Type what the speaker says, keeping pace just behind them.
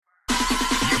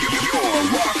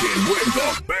Rockin' with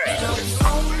the best.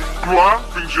 Gloire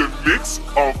brings you a mix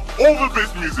of all the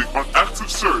best music on Active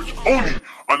Surge, only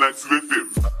on Active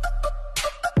FM.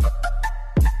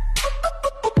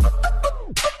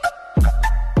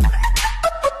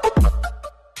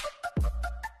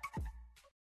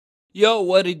 Yo,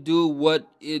 what it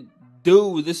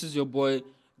do? This is your boy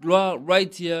Gloire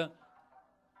right here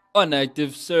on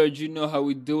Active Surge. You know how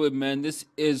we do it, man. This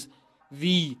is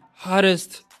the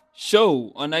hottest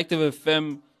show on Active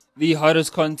FM, the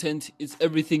hottest content. It's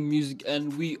everything music,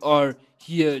 and we are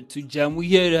here to jam. We're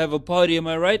here to have a party. Am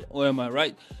I right? Or am I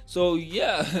right? So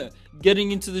yeah,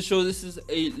 getting into the show. This is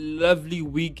a lovely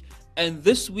week, and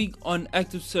this week on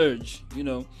Active Surge, you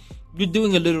know, we're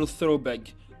doing a little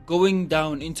throwback, going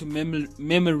down into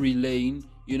memory lane,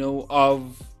 you know,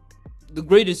 of the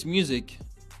greatest music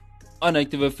on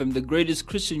Active FM, the greatest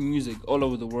Christian music all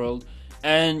over the world.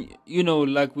 And, you know,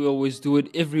 like we always do it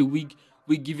every week,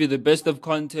 we give you the best of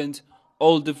content,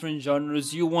 all different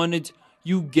genres. You want it,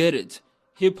 you get it.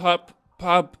 Hip-hop,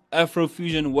 pop,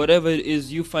 Afrofusion, whatever it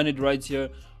is, you find it right here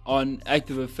on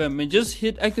Active FM. And just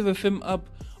hit Active FM up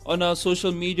on our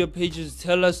social media pages.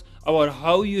 Tell us about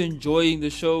how you're enjoying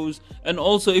the shows, and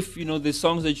also if, you know, there's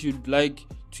songs that you'd like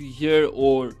to hear,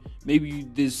 or maybe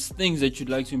there's things that you'd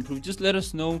like to improve, just let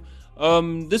us know.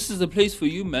 This is the place for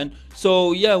you, man.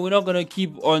 So yeah, we're not gonna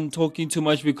keep on talking too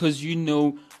much, because you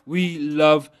know we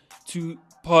love to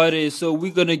party. So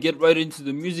we're gonna get right into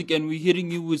the music, and we're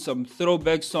hitting you with some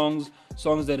throwback songs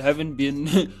that haven't been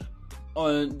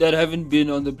on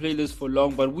the playlist for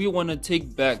long, but we want to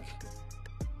take back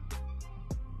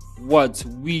what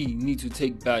we need to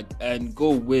take back and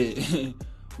go where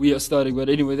we are starting. But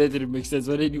anyway, that didn't make sense.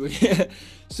 But anyway,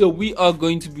 so we are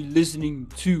going to be listening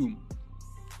to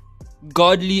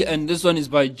Godly, and this one is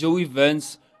by Joey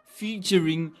Vance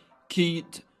featuring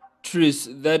Kate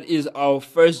Triss. That is our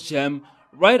first jam.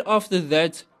 Right after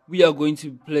that, we are going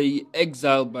to play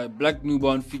Exile by Black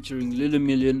Newborn featuring Lil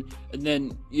Million, and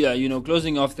then yeah, you know,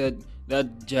 closing off that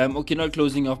jam. Okay, not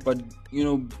closing off, but you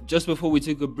know, just before we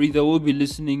take a breather, we'll be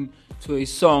listening to a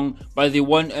song by the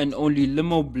one and only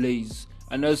Limo Blaze,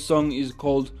 and that song is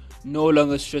called No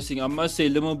Longer Stressing. I must say,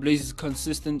 Limo Blaze is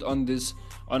consistent on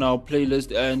our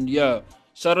playlist, and yeah,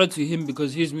 shout out to him,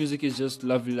 because his music is just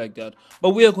lovely like that.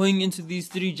 But we are going into these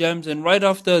three jams, and right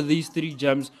after these three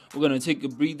jams, we're gonna take a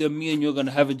breather. Me and you're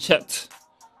gonna have a chat,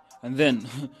 and then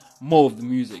more of the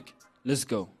music. Let's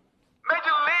go.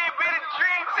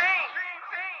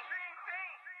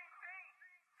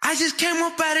 I just came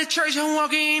up out of church, I'm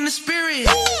walking in the spirit.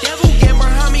 Devil get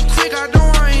behind me quick, I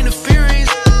don't want interference.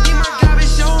 Need my God been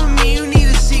showing me you need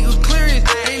a secret clearance.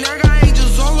 Ain't I got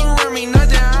angels all around me,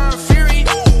 nothing I'm fearing.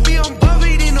 Be on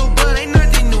Buffett in no blood, ain't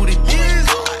nothing new to this.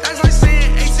 That's like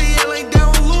saying ACL ain't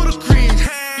down with Ludacris.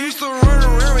 Used to run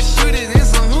around with shooters and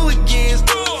some hooligans.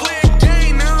 Play a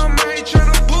game, now I'm out here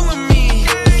trying to bully me.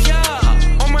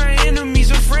 All my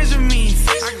enemies are friends with me.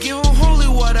 I give them holy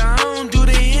water, I don't do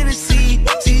the Hennessy.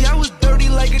 See, I was dirty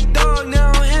like a dog,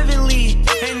 now I'm heavenly.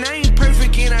 And I ain't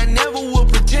perfect and I never will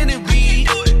pretend to be.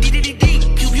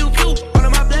 D-D-D-D, pew pew pew, all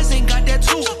of my blessings got that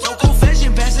too. No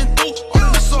confession passing through, all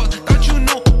of the sauce, thought you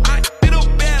knew. I been a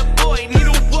bad boy, need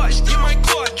a wash, get my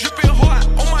car, dripping hot.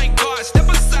 Oh my God, step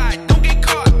aside, don't get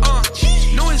caught,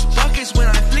 know it's buckets when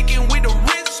I flicking with the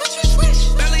wrist.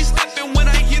 Belly stepping when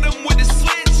I hit him with the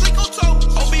switch.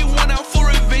 Obi-Wan out for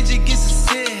revenge against the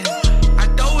sin. I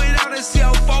throw it out and see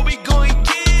how far we going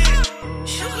get.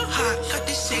 Sugar hot, got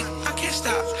this shit, I can't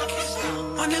stop.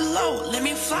 On the low, let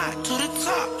me fly to the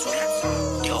top.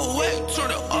 Yo, wait,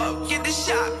 turn it up, get the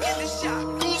shot.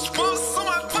 Goosebumps on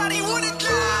my body when it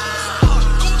drop.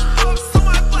 Goosebumps on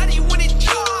my body when it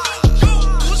drop.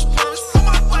 Goosebumps on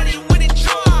my body when it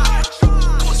drop.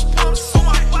 Goosebumps on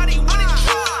my body when it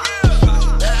drop.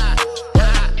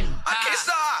 I can't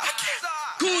stop.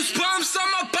 Goosebumps on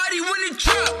my body when it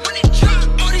drop.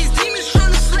 All these demons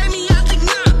trying to slay me, I think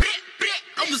not.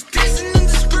 I was dancing in the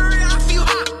spirit, I feel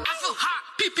hot.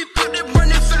 Beep beep pop that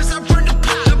running fast, I run the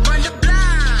block. I run the block.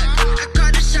 I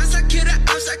call the shots, I kill the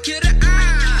ops, I kill the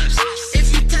ops. If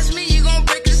you test me, you gon'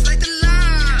 break this like the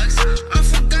locks. I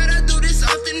forgot I do this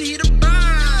often, he the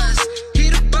boss. He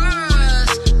the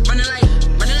boss. Running like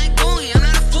Bowie, I'm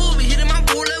not a fool, we hitting my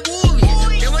boo like Wooly.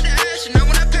 They want the action, now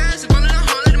when I pass it, I'm in the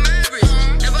heart like the Mavericks.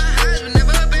 Never has been,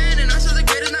 never abandoned, I saw the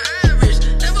greatest, not average.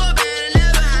 Never abandoned,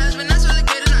 never has been, I saw the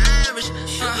greatest, not average.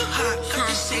 Hot, cut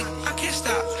this shit, I can't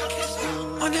stop.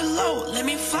 On the low, let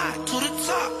me fly to the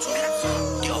top.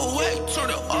 Yo, wait, turn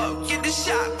it up, get the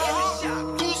shot.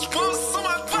 Goosebumps on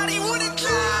my body when it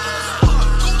drop.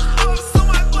 Goosebumps on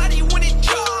my body when it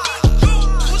drop.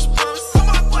 Goosebumps on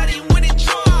my body when it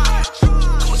drop.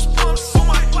 Goosebumps on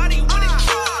my body.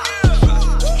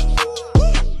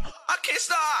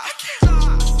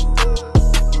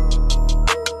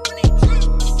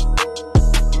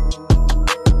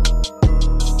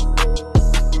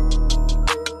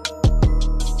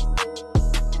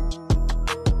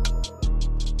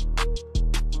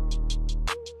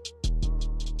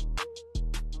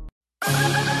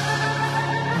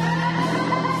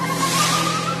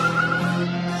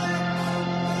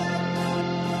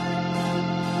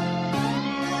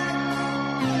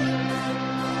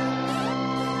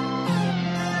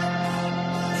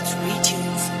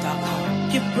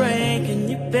 break and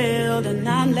you build, and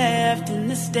I'm left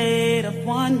in a state of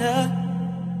wonder.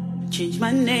 Change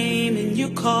my name and you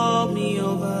called me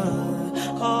over,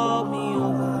 called me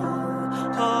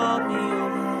over, called me over.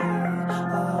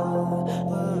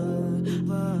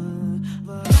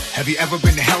 Have you ever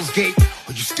been to Hell's Gate?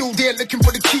 Are you still there looking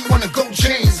for the key on a gold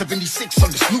chain? 76 on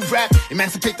this new rap.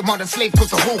 Emancipate the modern slave cause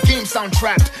the whole game sound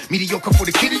trapped. Mediocre for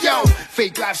the kiddy, yo.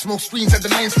 Fake live smoke screens at the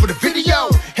lens for the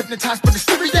video. Hypnotized by the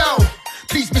stereo.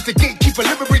 Please, Mr. Gatekeeper,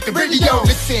 liberate the radio.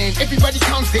 Listen, everybody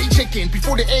counts their chicken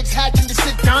before the eggs hatch and they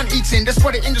sit down eating. That's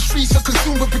why the industry's so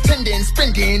consumed with pretending,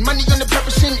 spending money on the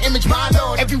perishing image, my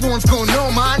lord. Everyone's gonna know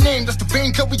my name. That's the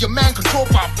vein cut with your man, controlled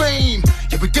by fame.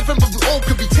 Yeah, we're different, but we all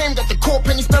could be tamed. Got the core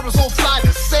penny sparrows all fly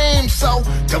the same. So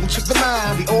double check the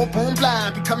mind. We all born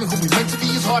blind. Becoming who we meant to be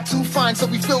is hard to find. So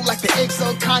we feel like the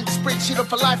Excel kind of spreadsheet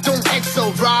of a life. Don't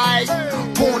excel, right?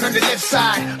 Born on the left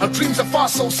side. Our dreams are far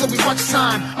so we watch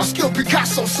time. Our skill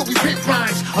Picasso, so we print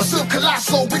rhymes. Our still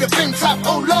colossal with a flame top.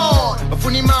 Oh Lord,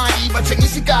 Afunimani, but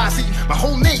Tenisigazi. My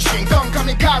whole nation, come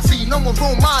kamikaze. No more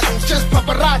role models, just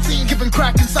paparazzi. Giving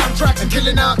crack and soundtracks and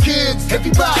killing our kids.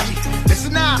 Everybody,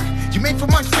 listen now. You made for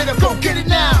much better, go get it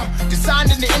now.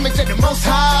 Designed in the image of the Most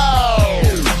High.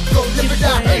 Go live it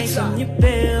out, and you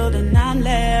build, and I'm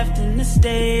left in a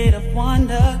state of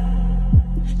wonder.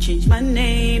 Change my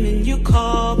name and you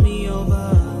called me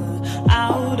over.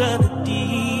 Out of the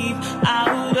deep,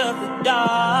 out of the dark.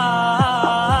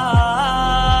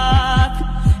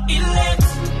 Elect,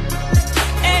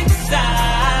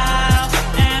 exile,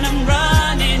 and I'm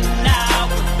running now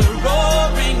with the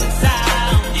roaring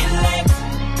sound. Elect,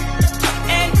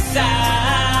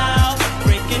 exile,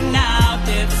 breaking out,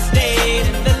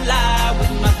 devastating the lie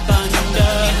with my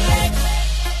thunder. Elect,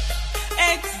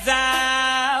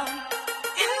 exile,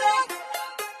 elect.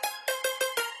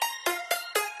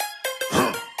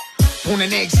 Born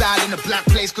in exile in a black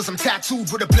place cause I'm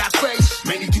tattooed with a black face.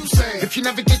 Many do say if you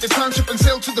navigate the township and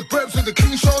sail to the burbs where the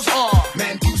clean shores are,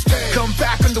 man do stay. Come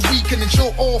back on the weekend and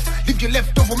show off. Leave your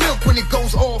leftover milk when it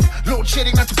goes off. Load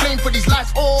shedding not to blame for these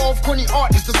lights off. Corny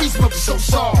art is the reason why we're so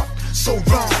soft. So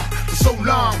wrong, for so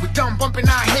long. We're done bumping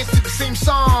our heads to the same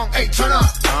song. Hey, turn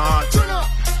up, turn up.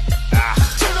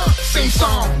 Same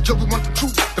song, Joe, we want the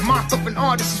truth. The mark of an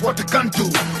artist is what the gun do.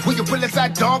 When your bullets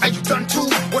at dog, are you done too?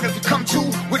 What have we come to?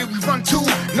 Where did we run to?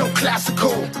 No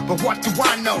classical, but what do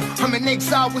I know? I'm in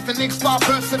exile with an X-bar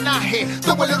person out here.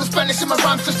 Throw a little Spanish in my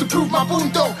rhymes just to prove my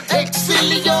mundo.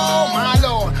 Exilio, my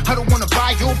lord. I don't wanna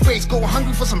buy your face, go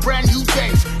hungry for some brand new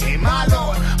days. Hey, my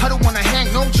lord, I don't wanna hang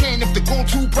no chain if the gold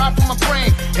too bright for my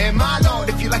brain. Hey, my lord,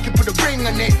 if you like it, put a ring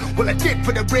on it. Well, I did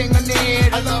put a ring on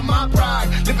it. I love my pride,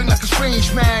 living like a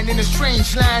strange man in a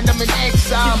strange land. I'm in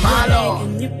exile, my lord.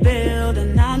 And you build,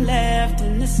 and I'm left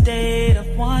in a state of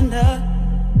wonder.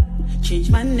 Change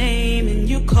my name and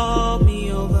you called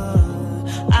me over.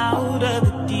 Out of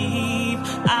the deep,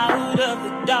 out of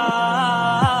the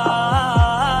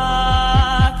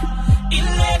dark.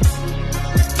 Elect,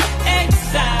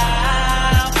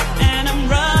 exile, and I'm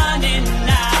running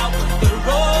now with the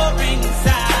roaring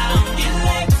sound.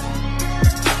 Elect,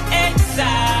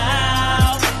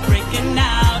 exile, breaking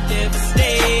out,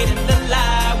 devastating the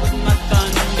lie with my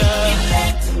thunder.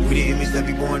 Elect. We the image that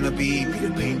we wanna be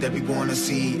the pain that we wanna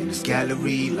see. In this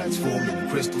gallery, lights form in the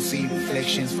crystal sea,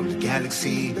 reflections from the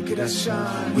galaxy. Look at us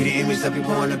shine. We the image that we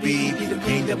wanna be the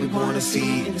pain that we wanna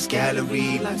see. In this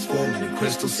gallery, lights form in the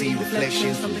crystal sea,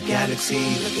 reflections from the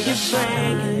galaxy. Look at us shine. You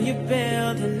break and you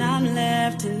build, and I'm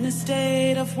left in a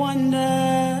state of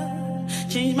wonder.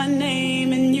 Change my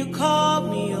name and you called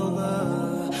me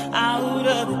over. Out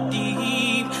of the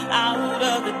deep, out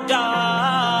of the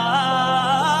dark.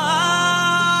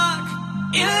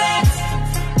 Elect.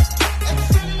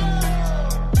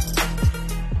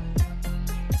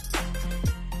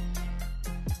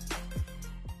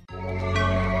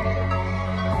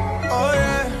 Oh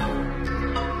yeah.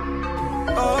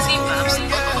 Oh yeah.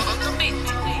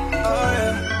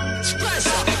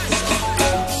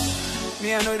 Me,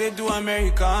 I know they do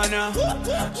Americana.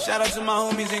 Shout out to my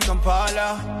homies in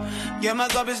Kampala. Yeah, my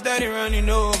cup is steady running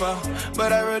over.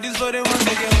 But I wrote this for the ones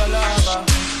that get my lava.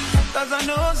 Cause I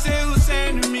know say who's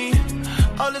saying to me.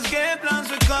 All this game plans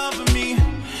will come for me.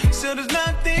 So there's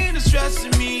nothing that's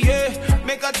stressing me, yeah.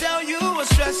 Make I tell you what's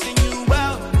stressing you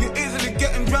out. You're easily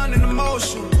getting drowned in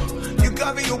emotion. You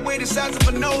carry your weight the size of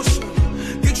an ocean.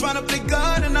 You tryna play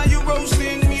God and now you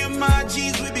roasting. Me and my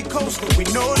G's, we be coasting. We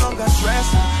no longer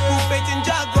stressing. Who faith in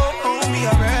Jago, on me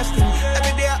arresting.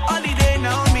 Every day a holiday,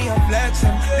 now me a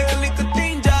flexing. Little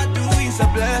thing Jah do is a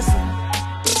blessing.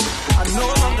 I no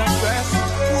longer stressing.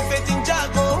 Who faith in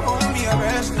Jago, on me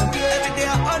arresting. Every day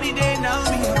a holiday, now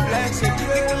me a flexing.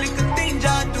 Little thing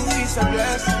Jah do is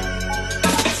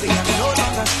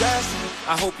stressing.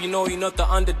 I hope you know you're not the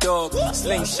underdog.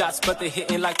 Slingshots, but they're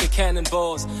hitting like the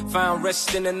cannonballs. Found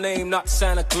rest in the name, not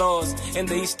Santa Claus. And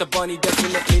the Easter Bunny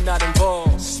definitely not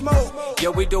involved. Smoke, yeah,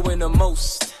 we doing the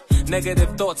most.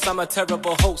 Negative thoughts, I'm a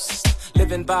terrible host.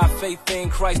 Living by faith in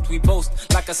Christ, we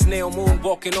boast. Like a snail moon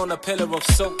walking on a pillar of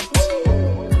soap.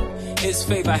 His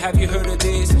favor, have you heard of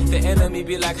this? The enemy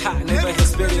be like hot, never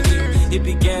has spit at you. It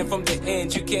began from the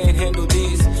end, you can't handle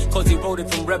this. Cause he wrote it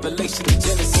from Revelation to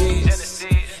Genesis.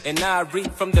 And now I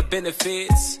reap from the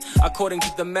benefits according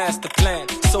to the master plan.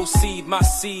 So seed, my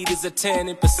seed is a 10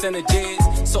 in percentages.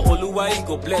 So Oluwa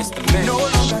go bless the man. No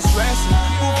longer stressing.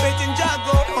 Who faith in Jah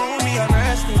go home, me I'm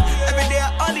resting. Every day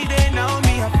a holiday, now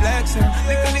me I'm flexing.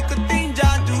 Little thing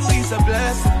Jah do is a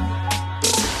blessing.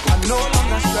 I'm no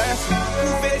longer stressing. Who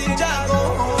faith in Jah go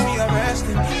home, me I'm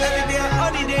resting. Every day a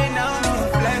holiday, now me I'm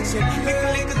flexing.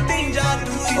 Little thing Jah do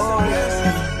is a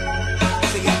blessing.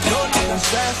 No longer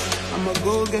stressing. I'm a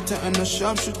go-getter and a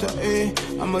sharpshooter, eh.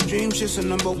 I'm a dream chaser,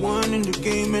 number one in the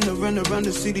game. And I run around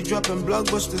the city dropping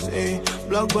blockbusters, eh.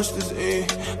 Blockbusters, eh.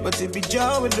 But it be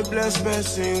Jah with the blessed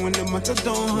blessing. When the matter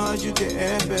don't hard, you get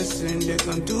air blessing. They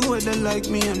can do what they like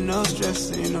me, I'm not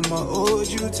stressing. I'ma hold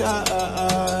you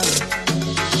tight.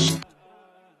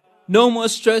 No More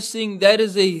Stressing, that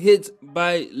is a hit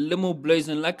by Limo Blaze.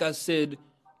 And like I said,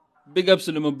 big ups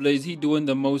to Limo Blaze. He doing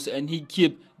the most and he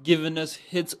keep giving us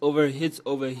hits over hits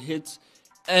over hits.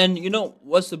 And you know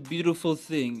what's the beautiful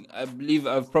thing? I believe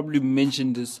I've probably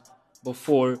mentioned this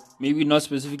before, maybe not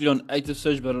specifically on Active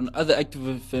Search, but on other Active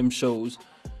FM shows.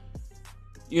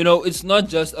 You know, it's not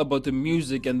just about the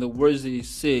music and the words they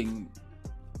sing,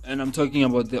 and I'm talking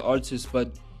about the artists,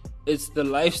 but it's the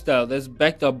lifestyle that's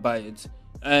backed up by it.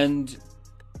 And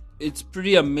it's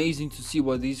pretty amazing to see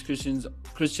what these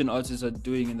Christian artists are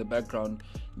doing in the background,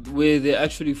 where they're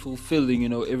actually fulfilling, you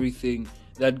know, everything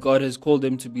that God has called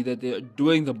them to be, that they're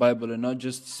doing the Bible and not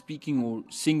just speaking or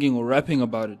singing or rapping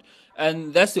about it.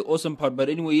 And that's the awesome part. But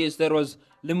anyway, yes, that was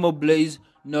Limo Blaze,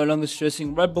 No Longer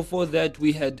Stressing. Right before that,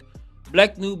 we had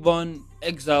Black Newborn,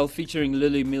 Exile featuring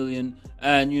Lily Million.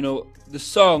 And, you know, the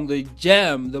song, the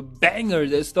jam, the banger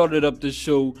that started up the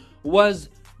show was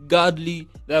Godly.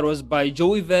 That was by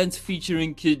Joey Vance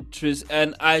featuring Kid Tris.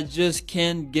 And I just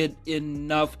can't get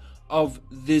enough of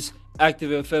this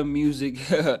Active FM music.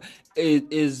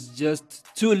 It is just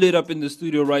too lit up in the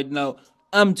studio right now.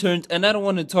 I'm turned and I don't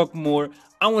want to talk more.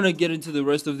 I want to get into the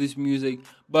rest of this music.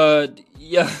 But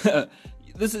yeah,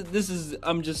 this is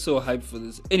I'm just so hyped for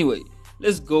this. Anyway,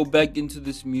 let's go back into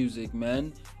this music,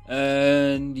 man.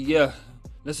 And yeah,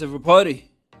 let's have a party.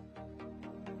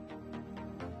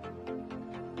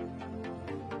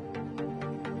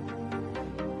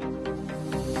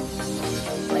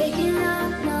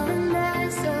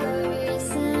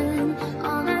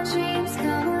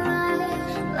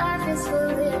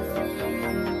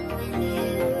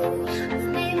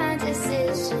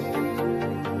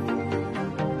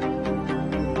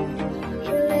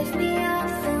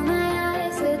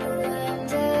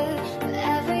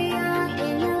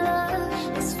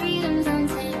 Freedom from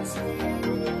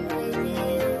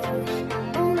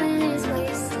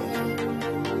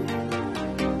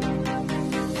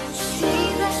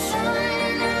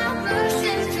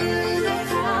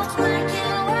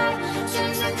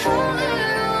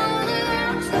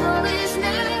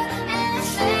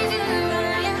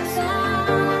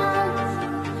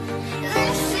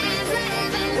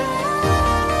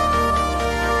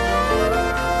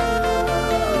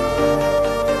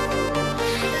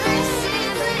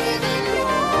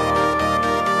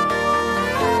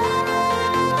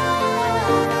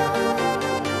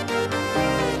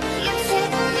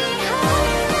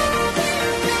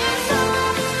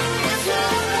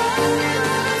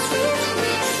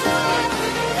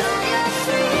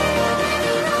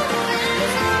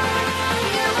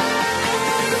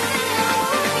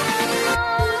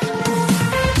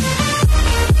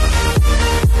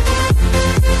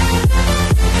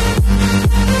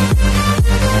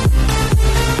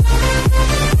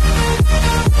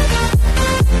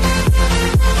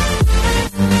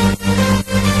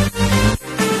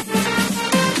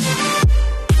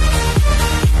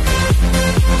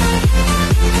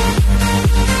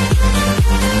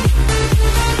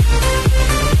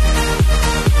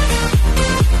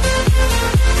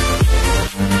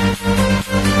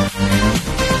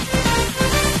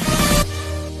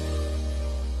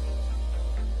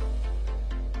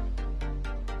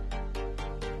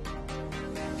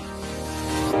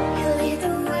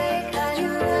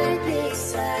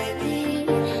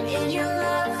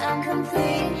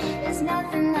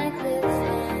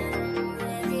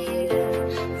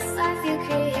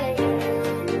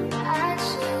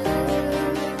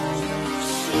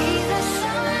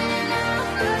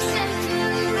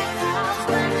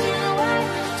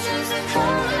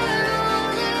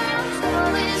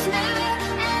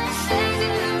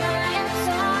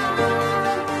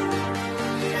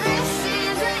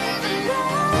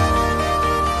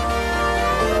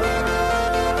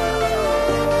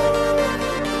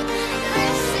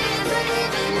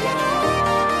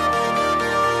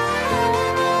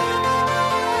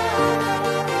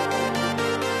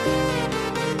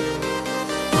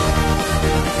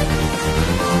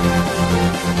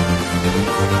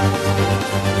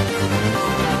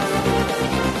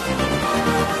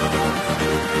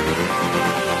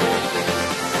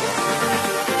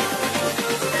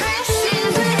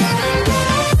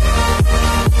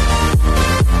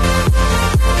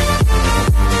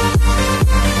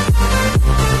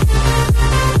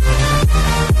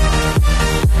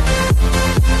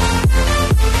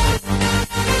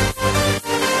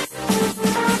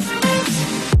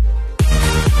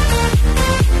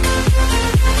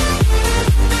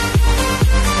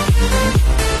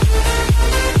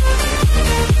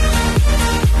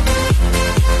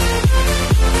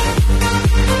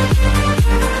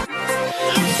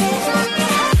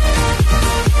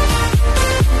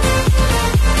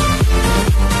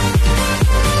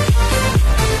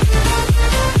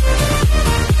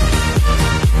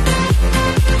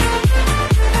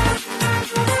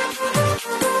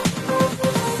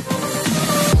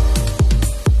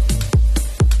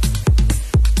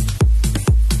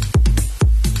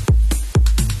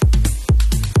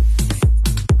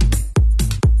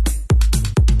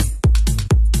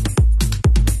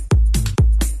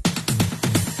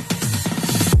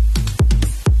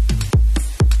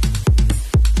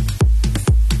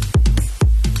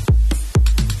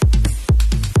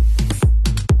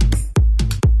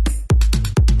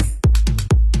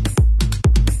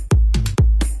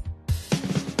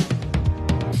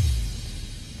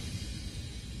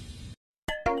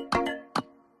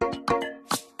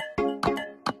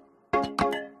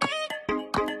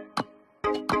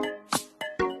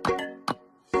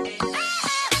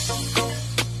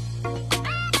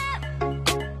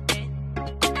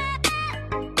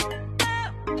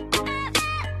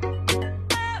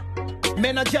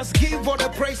Man, I just give all the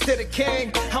praise to the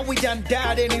King. How we done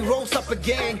died and he rose up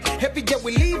again. Every day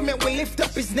we leave, man, we lift up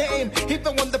his name.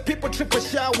 Even when the people trip or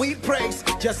shout, we praise.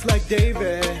 Just like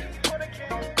David.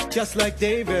 Just like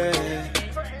David.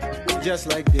 Just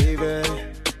like David.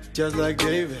 Just like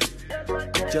David.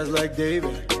 Just like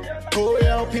David. Oh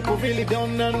yeah, people really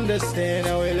don't understand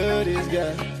how we love this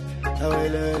guy. How we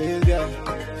love this guy.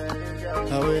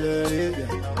 How we love this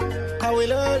guy. How we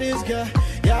love this guy.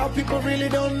 Yeah, people really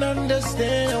don't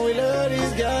understand how we love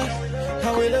this guy.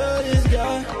 How we love this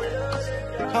guy.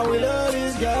 How we love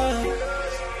this guy.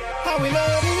 How we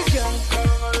love this guy.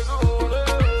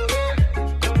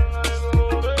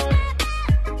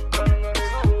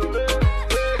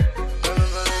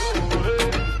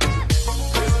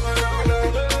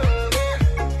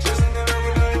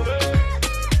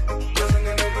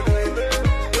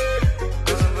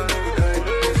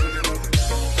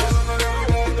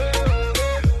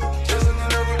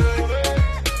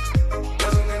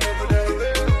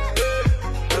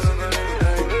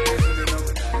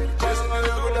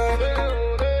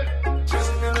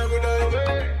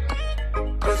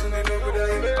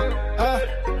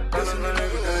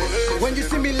 When you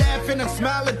see me laughing and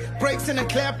smiling, praising and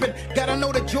clapping, gotta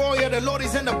know the joy of the Lord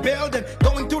is in the building.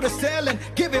 Going through the ceiling,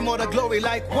 give him all the glory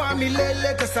like Kwame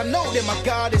Lele, cause I know that my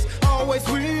God is always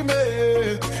with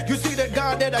me. You see the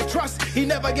God that I trust, he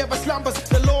never gave us slumbers.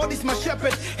 The Lord is my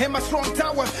shepherd and my strong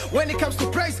tower. When it comes to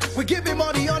praise, we give him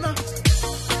all the honor.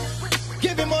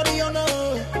 Give him all the honor.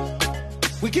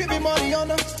 We give him all the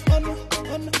honor.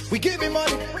 We give him all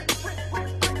the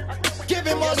give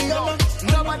him all the honor.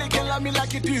 Nobody can love me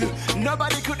like you do.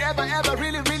 Nobody could ever, ever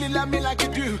really, really love me like you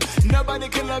do. Nobody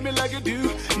can love me like you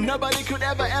do. Nobody could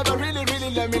ever, ever really, really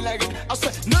love me like you do. I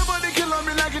said, nobody can love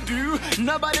me like you do.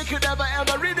 Nobody could ever,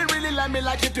 ever really, really love me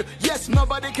like you do. Yes,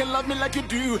 nobody can love me like you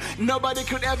do. Nobody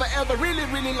could ever, ever really,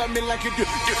 really love me like you do.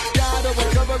 God over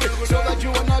cover it so that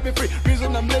you and I be free.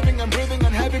 Reason I'm living, I'm breathing,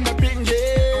 I'm having my being,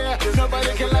 yeah.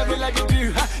 Nobody can love me like you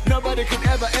do. Nobody could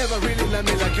ever, ever really love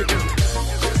me like you do.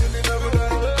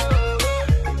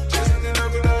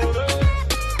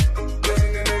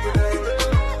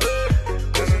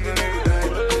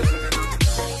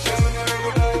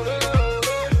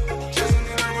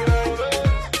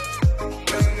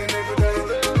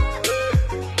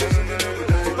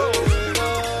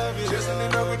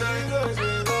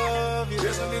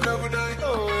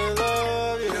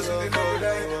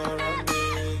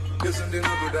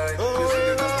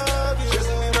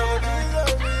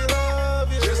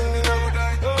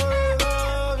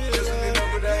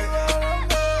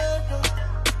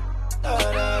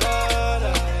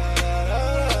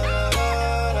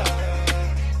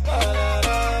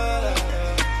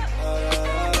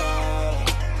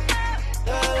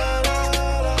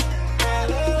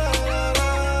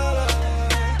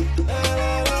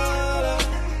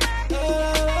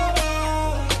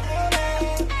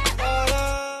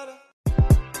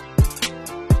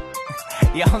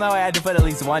 Y'all know I had to put at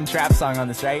least one trap song on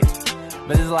this, right?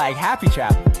 but this is like happy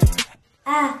trap.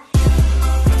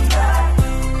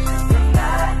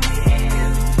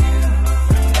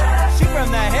 Shoot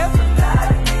from the hip.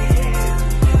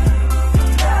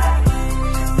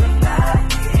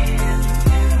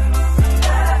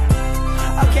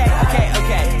 Okay.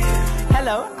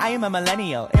 Hello, I am a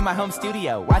millennial in my home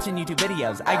studio, watching YouTube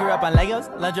videos. I grew up on Legos,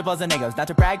 Lunchables, and Legos. Not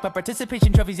to brag, but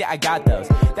participation trophies, yeah, I got those.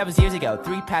 That was years ago,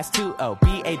 3 past 2-0,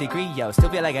 BA degree, yo. Still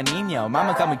feel like a Nino.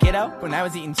 Mama called me kiddo when I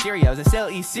was eating Cheerios. I still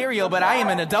eat cereal, but I am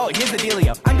an adult. Here's the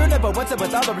dealio. I'm grown up, but what's up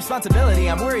with all the responsibility?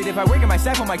 I'm worried if I work in my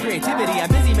stifle my creativity. I'm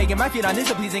busy making my feet on this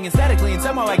so pleasing aesthetically, and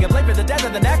somehow I get blamed for the death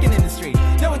of the napkin industry.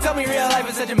 No one tell me real life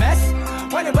is such a mess.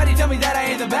 Why nobody tell me that I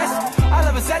ain't the best? All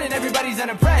of a sudden, everybody's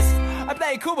unimpressed. I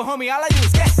play it cool, but homie, all I do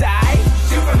is guess I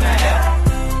shoot from the hip,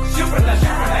 shoot from the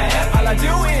hip. All I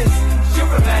do is shoot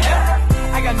from the hip.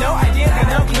 I got no idea, got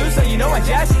no clue, so you know I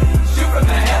just shoot from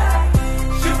the hip,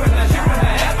 shoot from the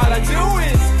hip. All I do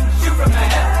is shoot from the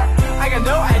hip. I got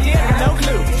no idea, got no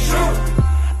clue. Shoot.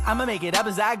 I'ma make it up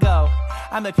as I go.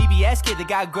 I'm a PBS kid that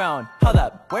got grown. Hold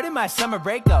up, where did my summer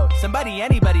break go? Somebody,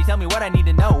 anybody, tell me what I need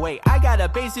to know. Wait, I gotta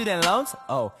pay student loans?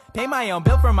 Oh, pay my own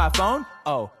bill from my phone?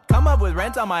 Oh, come up with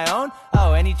rent on my own?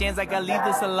 Oh, any chance I can leave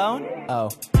this alone? Oh,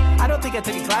 I don't think I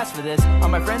took a class for this. All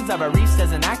my friends are reached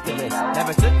as an activist.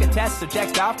 Never took a test, so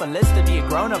checked off a list. To be a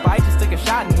grown-up, I just took a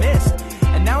shot and missed.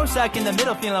 And now I'm stuck in the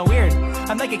middle feeling weird.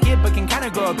 I'm like a kid but can kinda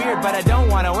grow a beard. But I don't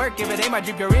wanna work if it ain't my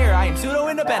dream career. I am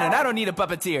pseudo-independent, I don't need a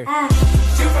puppeteer.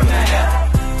 Shoot from the hip,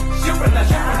 shoot from the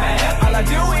hip. All I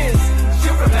do is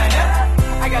shoot from the hip.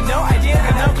 I got no idea,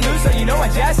 got no clue, so you know I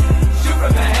just shoot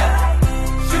from the hip,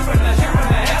 shoot from the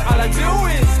hip. All I do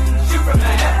is shoot from the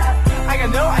hip. I got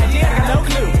no idea, got no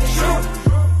clue. Shoot.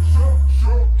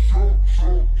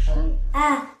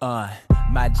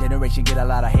 My generation get a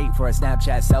lot of hate for a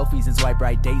Snapchat selfies and swipe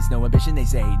right dates. No ambition, they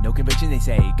say. No conviction, they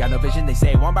say. Got no vision, they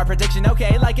say. Want my prediction?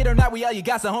 Okay, like it or not, we all you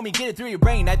got, so homie, get it through your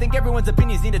brain. I think everyone's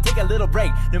opinions need to take a little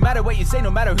break. No matter what you say,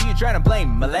 no matter who you're trying to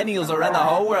blame. Millennials will run the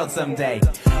whole world someday.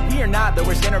 We are not the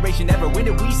worst generation ever. When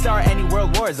did we start any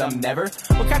world wars? Never.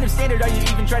 What kind of standard are you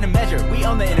even trying to measure? We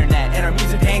own the internet and our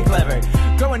music ain't clever.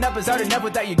 Growing up is hard enough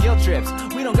without your guilt trips.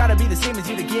 We don't gotta be the same as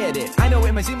you to get it. I know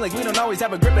it might seem like we don't always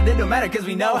have a grip, but it don't matter cause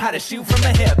we know how to shoot from the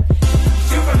hip.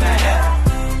 Shoot from the hip,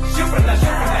 shoot from the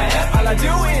hip. All I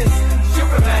do is shoot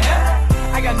from the hip.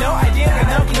 I got no idea, got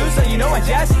no clue, so you know I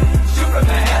just shoot from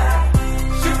the hip,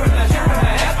 shoot from the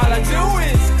hip. All I do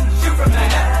is shoot from the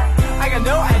hip. I got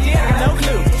no idea, got no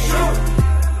clue. Shoot.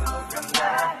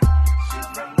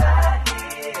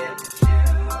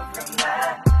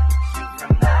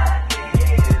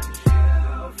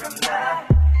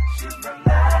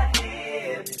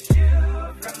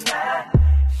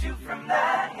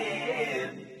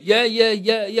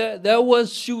 Yeah. That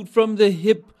was Shoot from the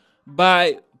Hip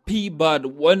by P-Bud,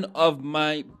 one of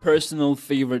my personal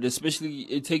favorite. Especially,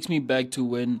 it takes me back to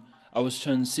when I was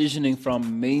transitioning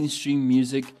from mainstream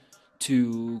music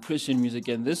to Christian music,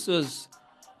 and this was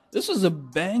a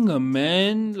banger,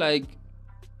 man. Like,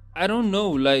 I don't know,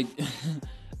 like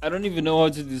I don't even know how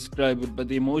to describe it, but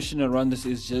the emotion around this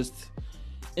is just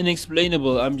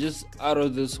inexplainable. I'm just out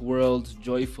of this world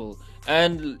joyful.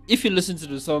 And if you listen to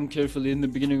the song carefully, in the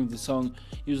beginning of the song,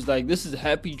 he was like, this is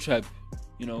happy trap.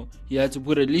 You know, he had to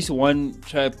put at least one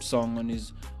trap song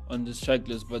on this track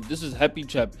list, but this is happy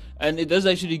trap, and it does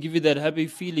actually give you that happy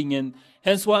feeling, and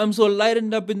hence why I'm so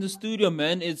lightened up in the studio,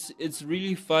 man. It's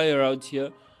really fire out here.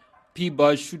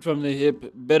 P-Bud, Shoot from the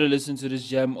Hip. Better listen to this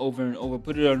jam over and over.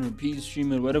 Put it on repeat,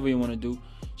 stream it, whatever you want to do.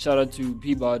 Shout out to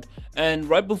P-Bud. And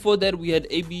right before that, we had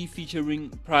AB featuring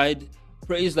Pride,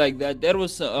 Praise Like That. That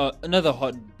was another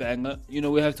hot banger. You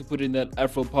know, we have to put in that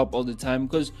Afro pop all the time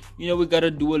because, you know, we got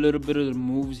to do a little bit of the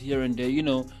moves here and there. You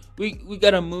know, we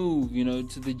got to move, you know,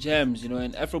 to the jams, you know,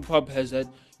 and Afro pop has that.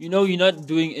 You know, you're not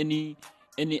doing any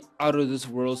out of this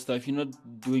world stuff. You're not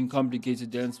doing complicated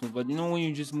dance moves, but you know, when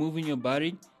you're just moving your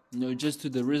body, you know, just to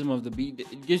the rhythm of the beat,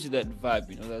 it gives you that vibe,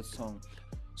 you know, that song.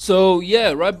 So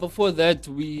yeah, right before that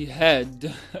we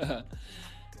had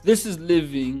This Is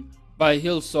Living by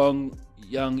Hillsong,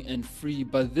 Young and Free,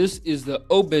 but this is the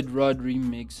Obed Rod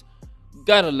remix.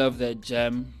 Gotta love that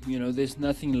jam. You know, there's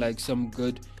nothing like some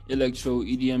good electro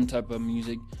EDM type of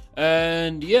music.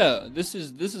 And yeah, this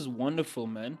is wonderful,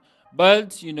 man.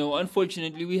 But you know,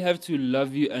 unfortunately, we have to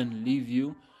love you and leave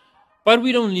you. But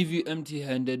we don't leave you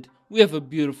empty-handed. We have a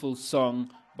beautiful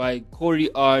song by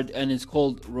Corey Ard, and it's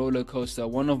called Roller Coaster,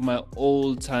 one of my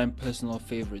all-time personal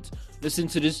favorites. Listen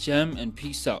to this jam and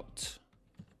peace out.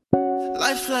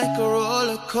 Life like a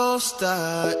roller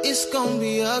coaster, it's gonna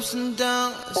be ups and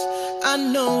downs. I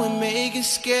know it may get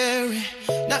scary,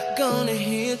 not gonna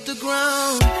hit the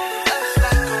ground.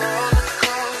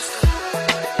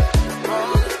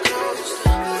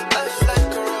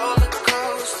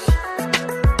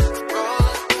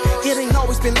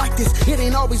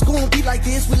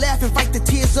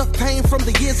 from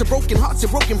the years of broken hearts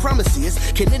and broken promises.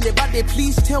 Can anybody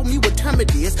please tell me what time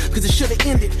it is? Cause it should've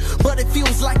ended, but it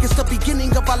feels like it's the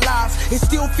beginning of our lives. It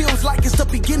still feels like it's the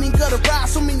beginning of the ride.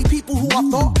 So many people who I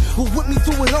thought were with me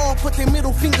through it all put their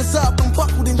middle fingers up and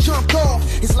buckled and jumped off.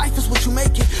 His life is what you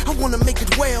make it, I wanna make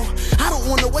it well. I don't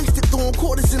wanna waste it throwing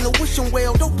quarters in the wishing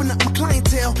well. Open up my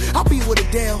clientele, I'll be with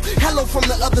Adele. Hello from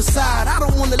the other side, I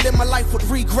don't wanna live my life with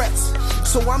regrets.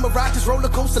 So I'ma ride this roller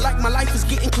coaster like my life is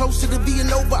getting closer to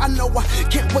being over. I know I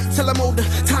can't wait till I'm older.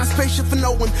 Time's patient for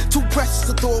no one, too precious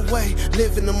to throw away.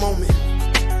 Live in the moment.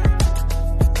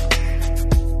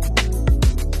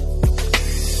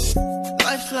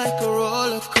 Life like a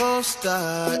roller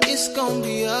coaster, it's gonna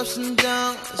be ups and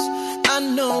downs. I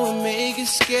know it may get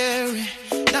scary,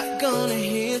 not gonna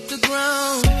hit the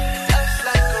ground. Life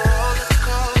like a roller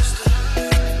coaster,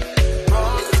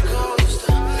 roller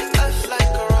coaster. Life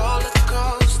like a roller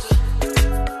coaster,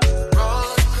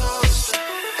 roller coaster.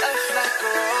 Life like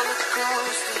a roller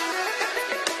coaster,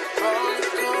 roller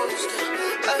coaster.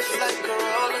 Life like a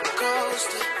roller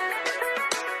coaster,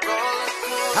 roller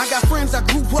coaster. I got friends I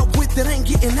grew up with that ain't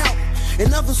getting out,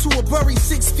 and others who are buried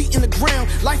 6 feet in the ground.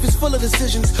 Life is full of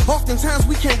decisions. Oftentimes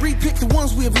we can't repick the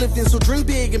ones we have lived in. So dream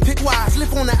big and pick wise.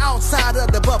 Live on the outside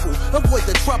of the bubble. Avoid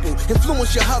the trouble.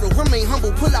 Influence your huddle. Remain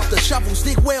humble. Pull out the shovel.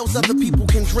 Dig wells other people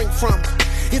can drink from.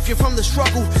 If you're from the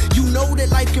struggle, you know that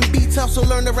life can be tough, so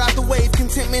learn to ride the wave.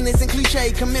 Contentment isn't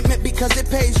cliche, commitment because it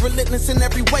pays. Relentless in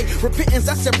every way, repentance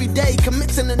that's every day.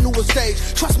 Commits in a newer stage.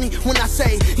 Trust me when I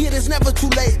say, it is never too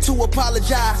late to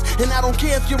apologize. And I don't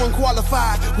care if you're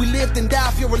unqualified. We lived and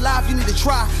died, if you're alive, you need to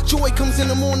try. Joy comes in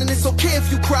the morning, it's okay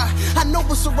if you cry. I know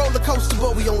it's a roller coaster,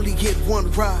 but we only get one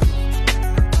ride.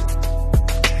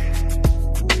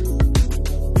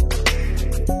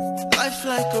 Life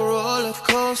like a roller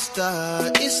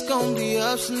coaster, it's gonna be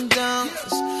ups and downs.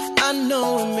 I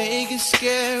know it may get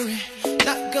scary,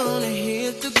 not gonna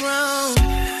hit the ground.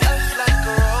 Life like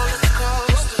a roller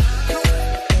coaster,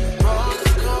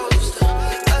 roller coaster.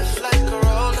 Life like a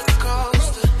roller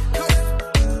coaster,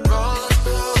 roller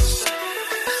coaster.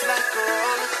 Life like a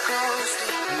roller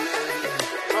coaster,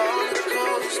 roller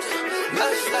coaster.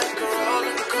 Life like a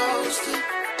roller coaster,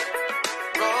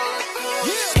 roller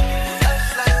coaster.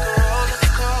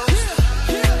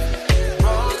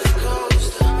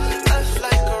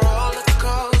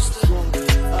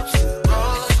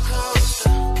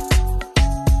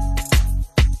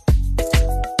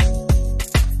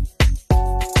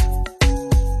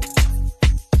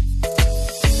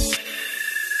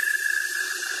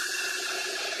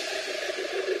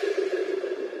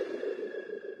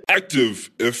 Active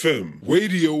FM.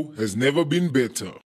 Radio has never been better.